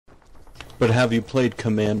But have you played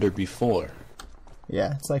Commander before?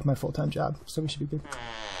 Yeah, it's like my full-time job, so we should be good.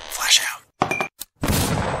 Flash out.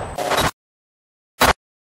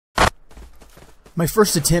 My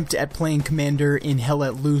first attempt at playing Commander in Hell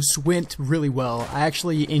Let Loose went really well. I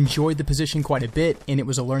actually enjoyed the position quite a bit, and it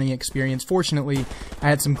was a learning experience. Fortunately, I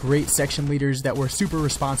had some great section leaders that were super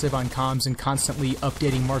responsive on comms and constantly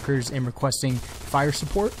updating markers and requesting fire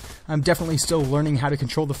support. I'm definitely still learning how to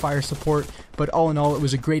control the fire support, but all in all, it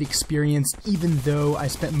was a great experience, even though I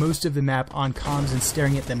spent most of the map on comms and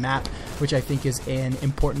staring at the map, which I think is an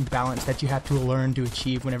important balance that you have to learn to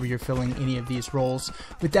achieve whenever you're filling any of these roles.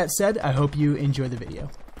 With that said, I hope you enjoy the video.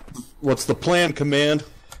 What's the plan, Command?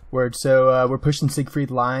 Word. So we're pushing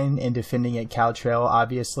Siegfried Line and defending at Cal Trail.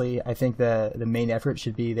 Obviously, I think the main effort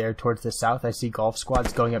should be there towards the south. I see golf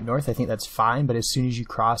squads going up north. I think that's fine, but as soon as you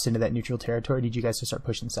cross into that neutral territory, I need you guys to start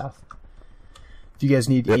pushing south. If you guys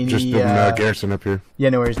need any... just building garrison up here. Yeah,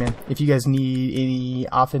 no worries, man. If you guys need any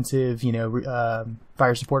offensive,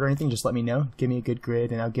 fire support or anything, just let me know. Give me a good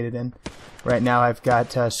grid, and I'll get it in. Right now, I've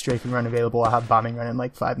got strafing run available. I'll have bombing run in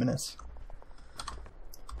like 5 minutes.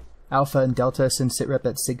 Alpha and Delta send sitrep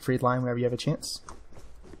at Siegfried Line whenever you have a chance.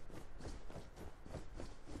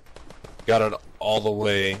 Got it all the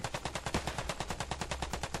way.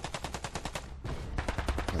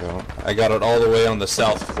 I got it all the way on the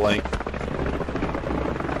south flank.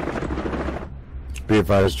 Be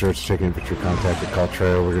advised, George taking infantry contact at Call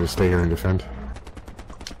Trail. We're going to stay here and defend.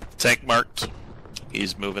 Tank marked.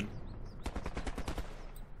 He's moving.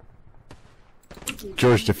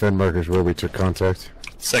 George, defend markers where we took contact.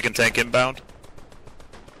 Second tank inbound.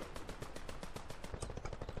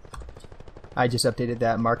 I just updated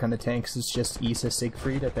that mark on the tanks. It's just east of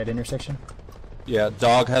Siegfried at that intersection. Yeah,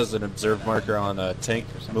 Dog has an observed marker on a tank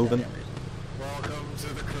moving. Welcome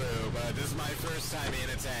to the crew, but this is my first time in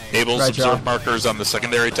a tank. Abel's observed markers on the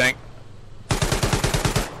secondary tank.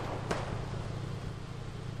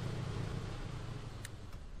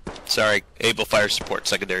 Sorry, Abel fire support,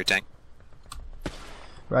 secondary tank.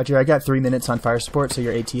 Roger, I got 3 minutes on fire support, so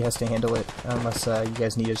your AT has to handle it, unless you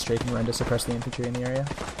guys need a strafing run to suppress the infantry in the area.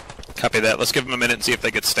 Copy that. Let's give them a minute and see if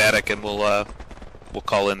they get static, and we'll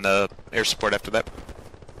call in air support after that.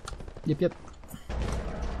 Yep.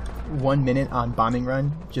 1 minute on bombing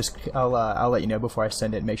run. Just I'll let you know before I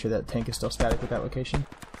send it. Make sure that tank is still static at that location.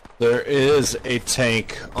 There is a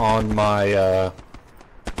tank on my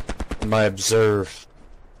my observe.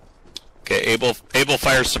 Okay, Able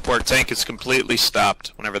fire support tank is completely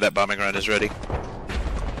stopped whenever that bombing run is ready.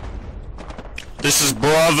 This is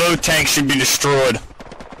Bravo, tank should be destroyed.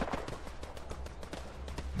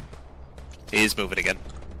 He's moving again.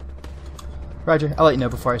 Roger, I'll let you know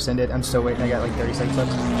before I send it. I'm still waiting. I got like 30 seconds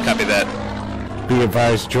left. Copy that. Be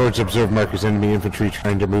advised, George observed markers enemy infantry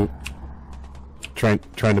trying to move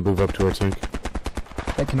up to our tank.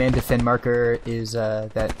 That command defend marker is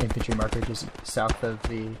that infantry marker just south of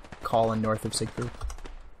the call and north of Siegfried.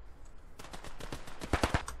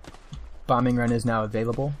 Bombing run is now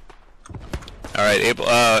available. All right,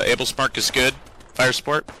 Abel's mark is good. Fire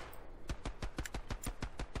support.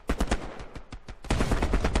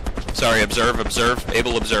 Sorry, observe.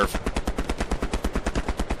 Able observe.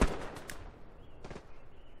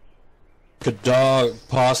 Could Dog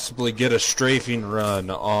possibly get a strafing run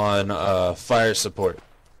on fire support?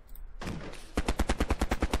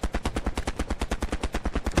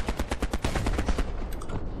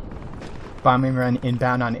 Bombing run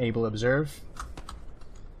inbound on Able observe.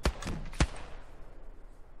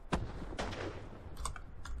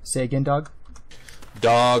 Say again, Dog.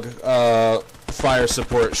 Dog, fire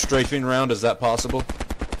support strafing round, is that possible?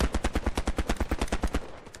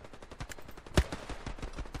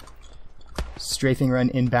 Strafing run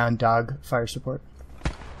inbound Dog fire support.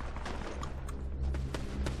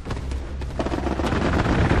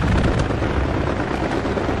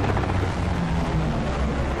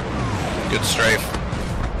 Good strafe.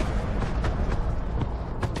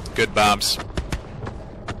 Good bombs.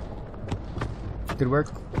 Good work.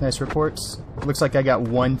 Nice reports. Looks like I got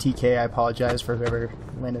 1 TK. I apologize for whoever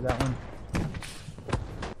landed that one.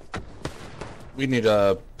 We need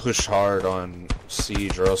to push hard on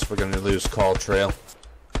siege or else we're going to lose Call Trail.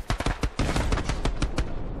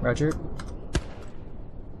 Roger.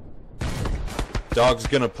 Dog's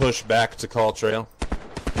going to push back to Call Trail.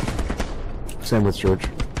 Same with George.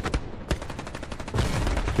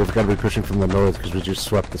 We've got to be pushing from the north because we just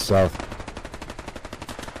swept the south.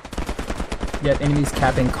 Yep, enemies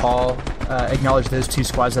capping call. Acknowledge those 2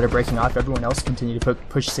 squads that are breaking off. Everyone else continue to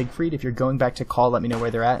push Siegfried. If you're going back to call, let me know where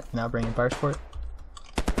they're at, and I'll bring in fire support.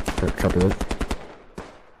 Okay, copy that.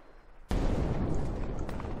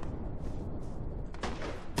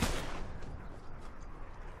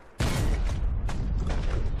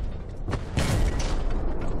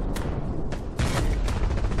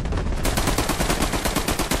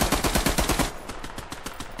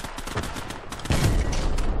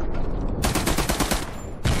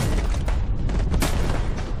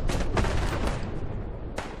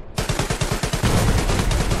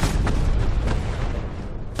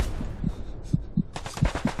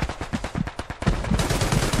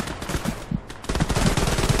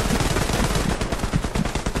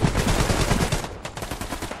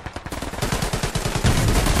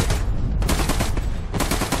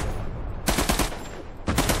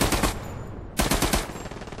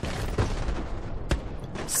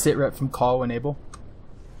 Sit rep from call when able.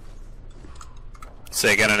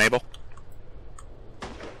 Say again, enable.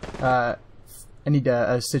 I need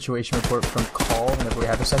a situation report from call whenever we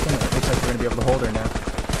have a second. It looks like we're going to be able to hold her now.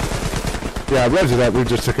 Yeah, roger that. We've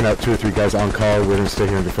just taken out 2 or 3 guys on call. We're going to stay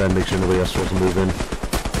here and defend, make sure nobody else tries to move in.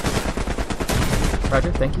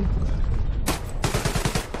 Roger, thank you.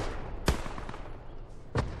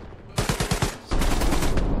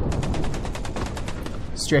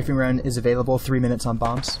 Strafing run is available, 3 minutes on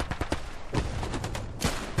bombs.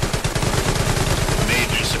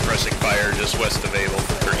 Major suppressing fire just west of Able,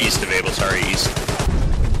 or east of Able, sorry, east.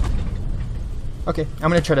 Okay, I'm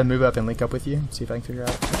gonna try to move up and link up with you, see if I can figure out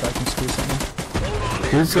if I can squeeze something.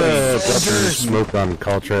 Who's Dr. smoke on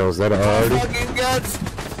call trail? Is that already?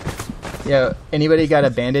 Yeah, anybody got a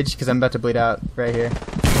bandage? Because I'm about to bleed out right here.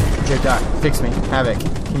 Here, Doc, fix me. Havoc,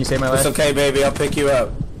 can you save my life? It's okay, baby. I'll pick you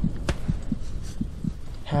up.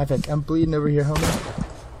 Havoc, I'm bleeding over here, homie.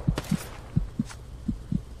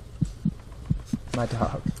 My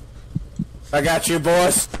dog. I got you,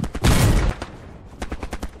 boss.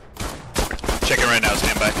 Checking right now,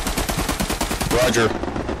 stand by. Roger.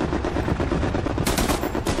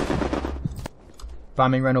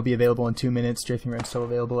 Bombing run will be available in 2 minutes. Strafing run still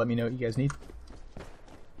available. Let me know what you guys need.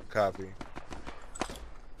 Copy. As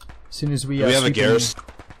soon as we Do we have a sweep them- garrison?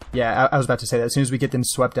 Yeah, I was about to say that. As soon as we get them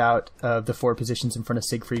swept out of the 4 positions in front of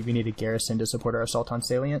Siegfried, we need a garrison to support our assault on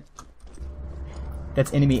Salient.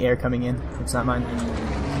 That's enemy air coming in. It's not mine.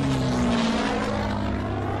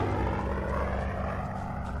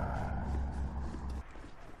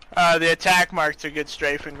 The attack mark's a good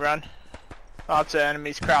strafing run. Lots of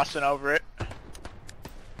enemies crossing over it.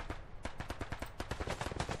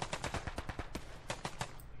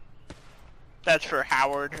 That's for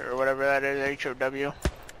Howard, or whatever that is, H-O-W.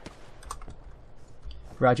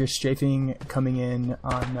 Roger, strafing coming in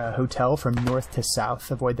on Hotel from north to south.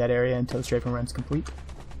 Avoid that area until the strafing run's complete.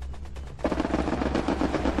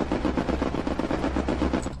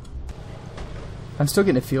 I'm still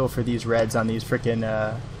getting a feel for these reds on these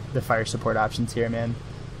frickin' the fire support options here, man.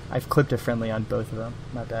 I've clipped a friendly on both of them.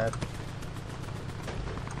 Not bad.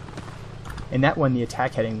 In that one, the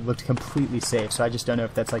attack heading looked completely safe, so I just don't know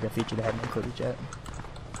if that's like a feature they haven't included yet.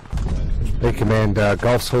 Hey, Command,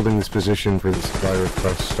 Golf's holding this position for the supply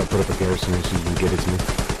request. I'll put up a garrison so you can get it to me.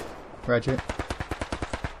 Roger.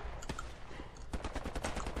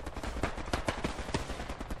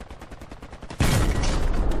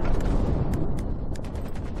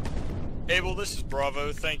 Abel, this is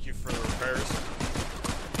Bravo. Thank you for the repairs.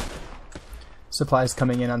 Supplies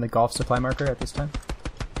coming in on the Golf supply marker at this time.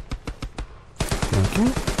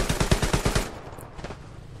 Okay.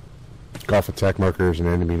 Golf attack marker is an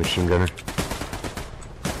enemy machine gunner.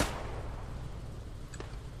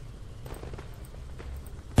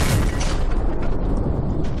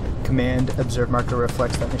 Command observe marker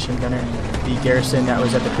reflects that machine gunner. The garrison that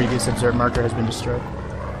was at the previous observe marker has been destroyed.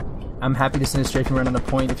 I'm happy to send a strafing run on the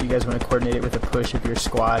point if you guys want to coordinate it with a push of your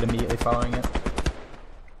squad immediately following it.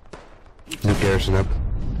 New garrison up.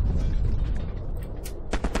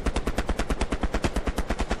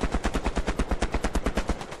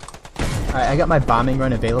 Alright, I got my bombing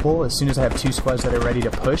run available. As soon as I have 2 squads that are ready to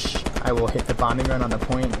push, I will hit the bombing run on the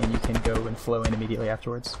point and you can go and flow in immediately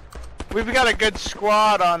afterwards. We've got a good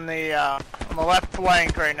squad on the left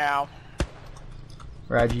flank right now.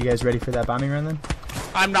 Roger, you guys ready for that bombing run then?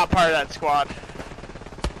 I'm not part of that squad.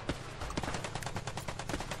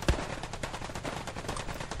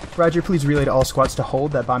 Roger, please relay to all squads to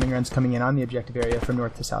hold. That bombing run's coming in on the objective area from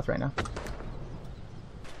north to south right now.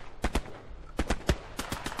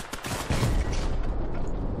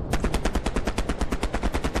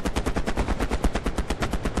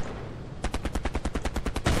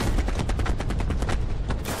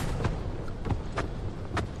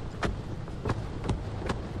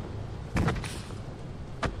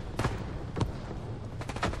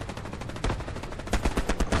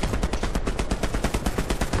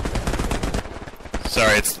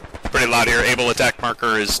 Sorry, it's pretty loud here. Able attack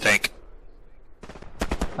marker is tank.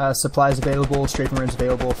 Supplies available, strafing runs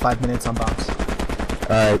available, 5 minutes on bombs.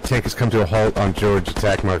 Alright, tank has come to a halt on George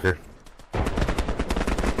attack marker. Do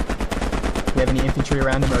you have any infantry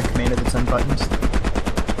around him or a commander that's unbuttoned?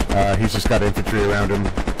 He's just got infantry around him,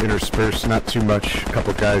 interspersed, not too much, a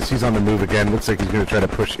couple guys. He's on the move again, looks like he's going to try to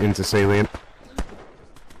push into Salient.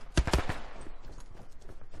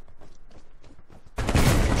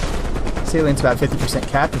 Salient's about 50%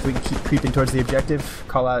 capped. If we can keep creeping towards the objective,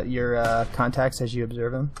 call out your contacts as you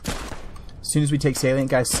observe them. As soon as we take Salient,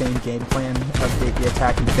 guys, same game plan. Update the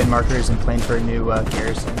attack and defend markers and plan for a new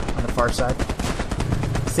garrison on the far side.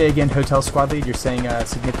 Say again, Hotel Squad Lead, you're saying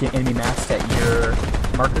significant enemy mass at your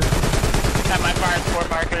marker. At my fire support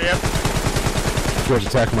marker, yep. George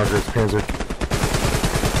attack marker is Panzer.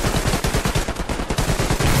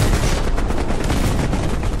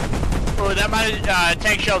 Oh, that might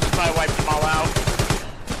tank shells just might wipe them all out.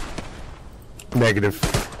 Negative.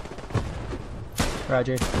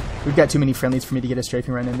 Roger. We've got too many friendlies for me to get a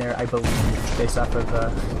strafing run in there, I believe, based off of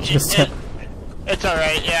just... It's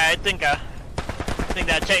alright, yeah, I think that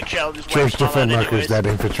tank shell just George wiped them all out defend markers, anyways. that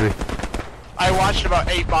infantry. I watched about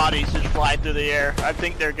 8 bodies just fly through the air. I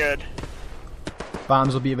think they're good.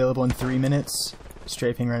 Bombs will be available in 3 minutes.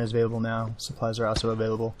 Strafing run is available now. Supplies are also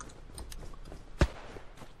available.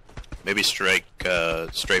 Maybe strike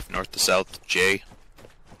strafe north to south, J.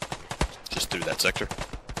 Just through that sector.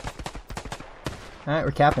 Alright,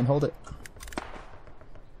 we're capping. Hold it.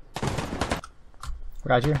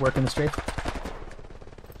 Roger, working the strafe.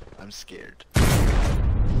 I'm scared.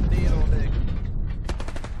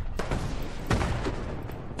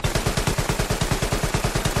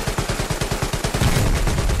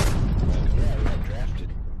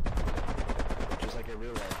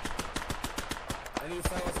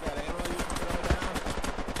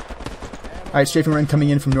 Alright, strafing run coming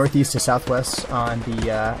in from northeast to southwest on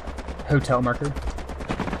the hotel marker.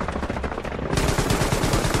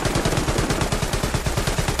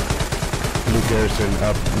 New garrison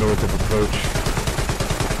up north of approach.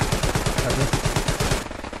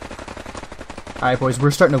 Alright boys,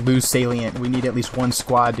 we're starting to lose salient. We need at least one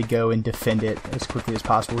squad to go and defend it as quickly as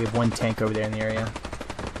possible. We have one tank over there in the area.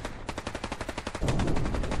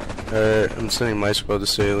 I'm sending my squad to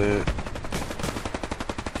salient.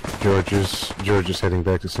 George is heading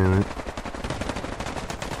back to salient.